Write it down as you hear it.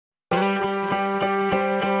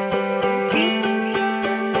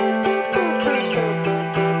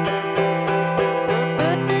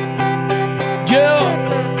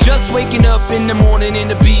in the morning and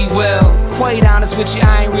to be well. Quite honest with you,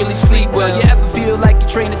 I ain't really sleep well. You ever feel like your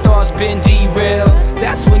train of thought's been derailed?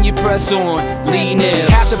 That's when you press on, lean in.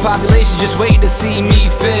 Half the population just waiting to see me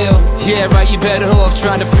fail. Yeah, right, you better off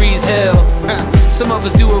trying to freeze hell. Some of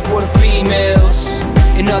us do it for the females,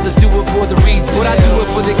 and others do it for the retail. But I do it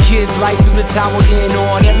for the kids, life through the time we're in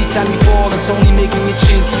on. Every time you fall, it's only making your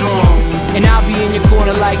chin strong. And I'll be in your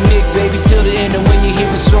corner like Nick, baby, till the end of when you hear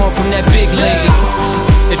a song from that big lady.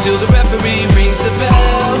 Until the referee rings the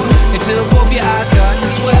bell, until both your eyes start to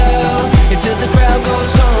swell, until the crowd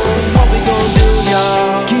goes home. What we gon' do,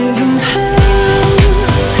 y'all? Give 'em hell,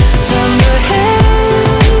 turn your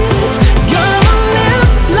heads. Gonna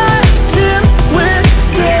live life till we're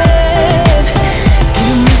dead.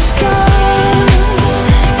 Give me scars,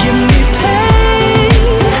 give me pain.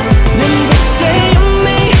 Then they'll say of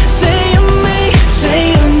me, say of me,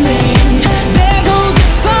 say of me. There goes the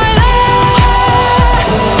fighter.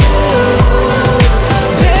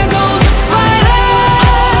 There goes the fighter.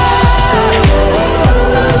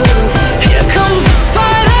 Here comes the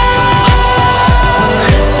fighter.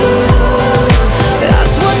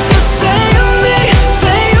 That's what they'll say of me,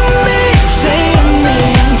 say of me, say of me.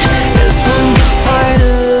 This one's a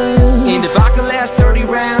fighter. And if I could last 30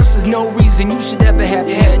 rounds, there's no reason you should ever have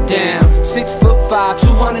your head down. 6'5",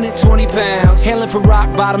 220 pounds, hailing from rock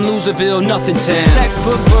bottom, Loserville, nothing town.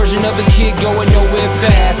 Textbook version of a kid going nowhere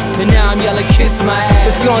fast, and now I'm yelling, kiss my ass.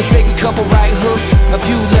 It's gonna take a couple right hooks, a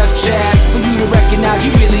few left jabs, for you to recognize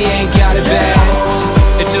you really ain't got it bad.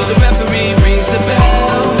 Until the referee rings the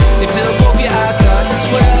bell, until both your eyes start to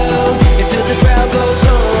swell, until the crowd goes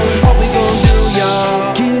home. What we gon' do,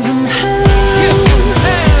 y'all? Give 'em hell,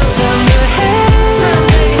 turn your heads.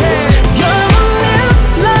 Gonna live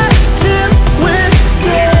life till we're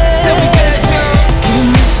dead. Give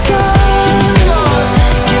me scars,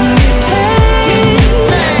 give me pain.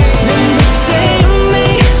 Then they'll say of me,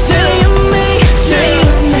 say of me, say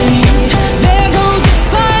of me. There goes the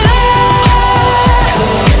fighter.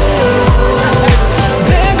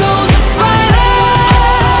 There goes the fighter.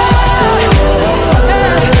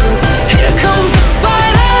 Here comes the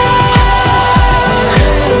fighter.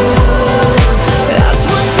 That's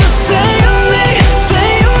what they'll say of me,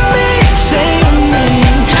 say of me, say of me.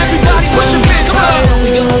 Everybody put your fists up. What we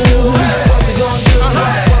gon' do? What we gon' do?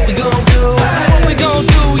 What we gon' do? What we gon'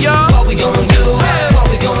 do, y'all? What we gon' do? What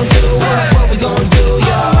we gon' do? What we gon' do,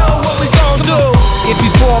 y'all? What we gon' do? If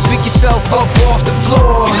you fall, pick yourself up off the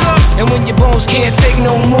floor. And when your bones can't take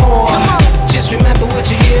no more, just remember what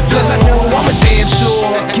you're here for, 'cause I know I'm a damn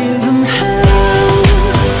sure. Give 'em hell,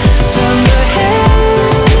 turn your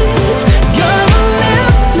heads. Gonna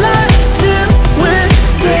live life till we're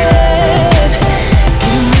dead.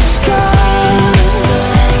 Give me scars,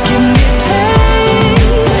 give me pain.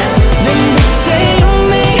 Then they'll say of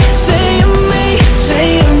me, say of me, say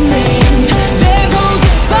of me. There goes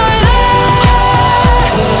the fighter.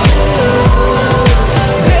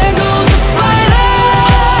 There goes the fighter.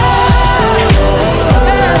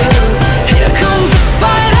 Here comes the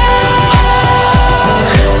fighter.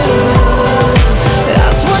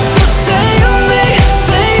 That's what they'll say of me,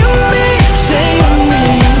 say of me, say of me.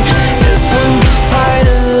 This one's a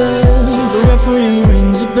fighter. Till the referee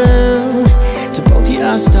rings a bell, till both your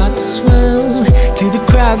eyes start to swell, till the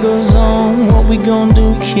crowd goes on. What we gon'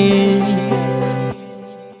 do, kid?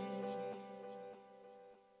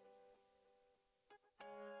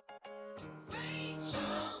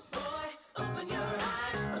 Open your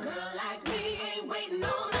eyes, a girl like me ain't waiting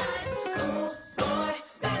all night. Oh boy,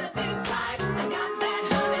 better think twice. I got that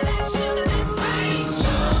honey, that sugar, that spice.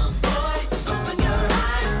 Oh boy, open your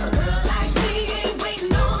eyes, a girl like me ain't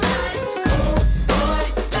waiting all night. Oh boy,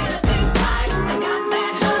 better think twice. I got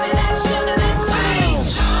that honey, that sugar, that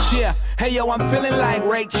spice. Yeah, hey yo, I'm feeling like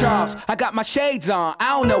Ray Charles. I got my shades on, I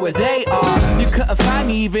don't know where they are. You couldn't find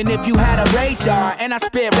me even if you had a radar. And I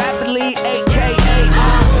spit rapidly, AKA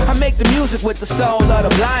I make the music with the soul of the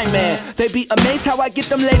blind man. They be amazed how I get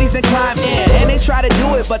them ladies that climb in. And they try to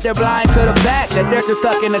do it, but they're blind to the fact that they're just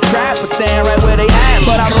stuck in the trap, but staying right where they at.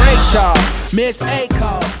 But I'm Ray Charles, Miss A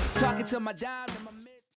calls, talking to my diamond.